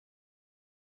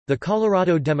The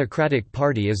Colorado Democratic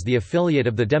Party is the affiliate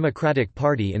of the Democratic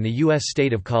Party in the U.S.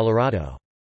 state of Colorado.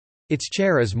 Its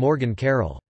chair is Morgan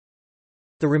Carroll.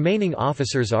 The remaining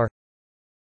officers are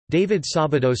David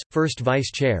Sabados, First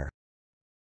Vice Chair;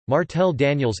 Martel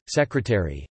Daniels,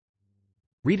 Secretary;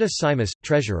 Rita Simas,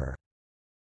 Treasurer.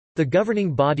 The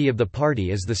governing body of the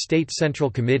party is the State Central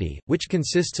Committee, which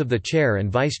consists of the chair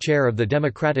and vice chair of the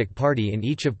Democratic Party in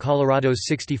each of Colorado's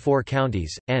 64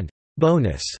 counties, and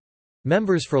bonus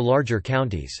members for larger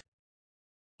counties.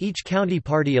 Each county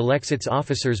party elects its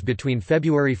officers between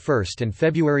February 1 and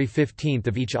February 15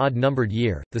 of each odd-numbered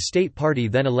year. The state party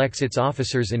then elects its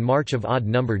officers in March of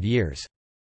odd-numbered years.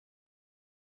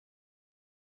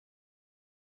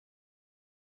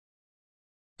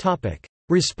 Topic: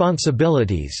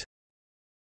 Responsibilities.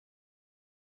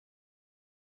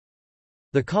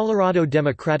 The Colorado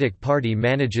Democratic Party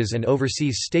manages and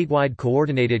oversees statewide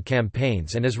coordinated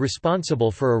campaigns and is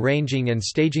responsible for arranging and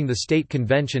staging the state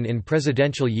convention in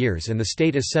presidential years and the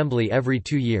state assembly every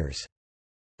 2 years.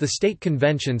 The state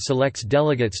convention selects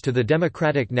delegates to the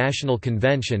Democratic National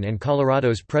Convention and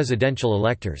Colorado's presidential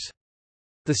electors.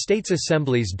 The state's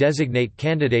assemblies designate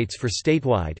candidates for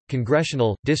statewide,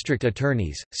 congressional, district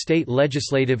attorneys, state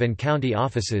legislative and county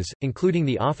offices, including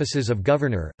the offices of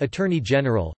Governor, Attorney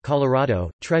General, Colorado,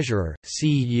 Treasurer,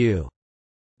 CU,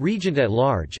 Regent at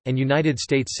Large, and United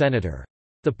States Senator.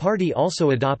 The party also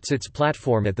adopts its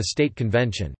platform at the state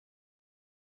convention.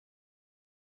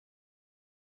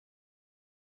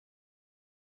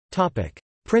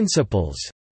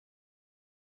 Principles.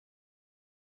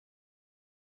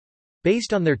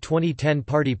 Based on their 2010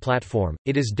 party platform,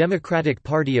 it is Democratic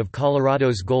Party of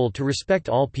Colorado's goal to respect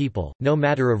all people, no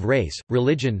matter of race,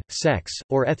 religion, sex,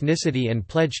 or ethnicity, and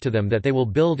pledge to them that they will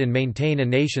build and maintain a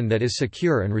nation that is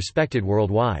secure and respected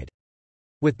worldwide.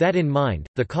 With that in mind,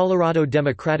 the Colorado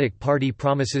Democratic Party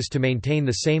promises to maintain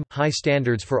the same, high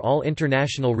standards for all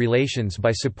international relations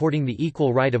by supporting the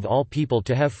equal right of all people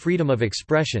to have freedom of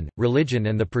expression, religion,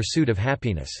 and the pursuit of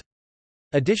happiness.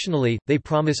 Additionally, they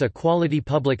promise a quality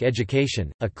public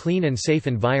education, a clean and safe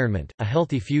environment, a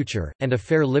healthy future, and a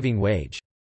fair living wage.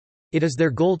 It is their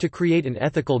goal to create an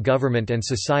ethical government and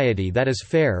society that is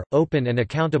fair, open, and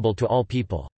accountable to all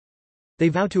people. They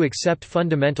vow to accept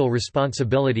fundamental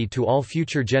responsibility to all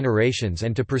future generations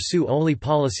and to pursue only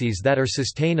policies that are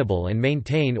sustainable and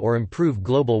maintain or improve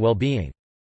global well-being.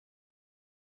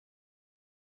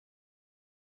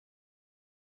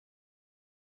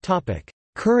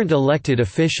 Current elected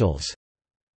officials.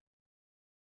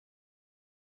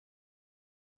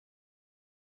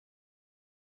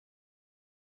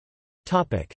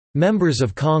 Members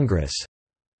of Congress.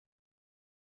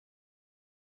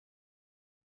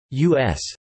 U.S.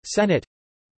 Senate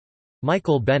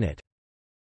Michael Bennet.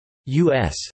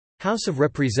 U.S. House of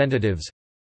Representatives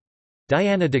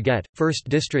Diana DeGette, 1st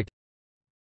District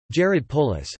Jared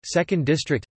Polis, 2nd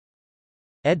District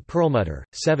Ed Perlmutter,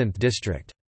 7th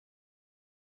District.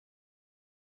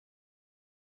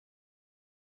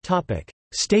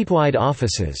 Statewide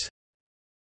offices.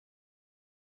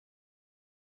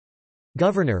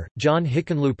 Governor, John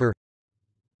Hickenlooper.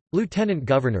 Lieutenant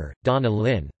Governor, Donna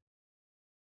Lynn.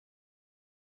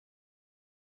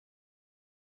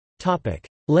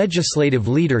 Legislative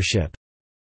leadership.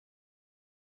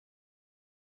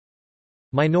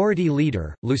 Minority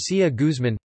Leader, Lucia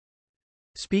Guzman.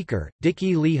 Speaker,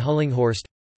 Dickie Lee Hullinghorst.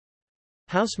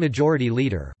 House Majority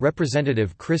Leader,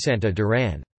 Representative Chrysanta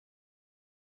Duran.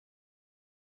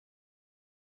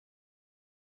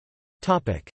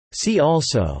 See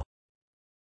also: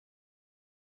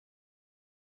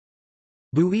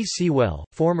 Bowie Sewell,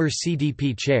 former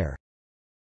CDP chair.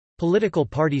 Political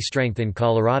party strength in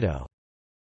Colorado.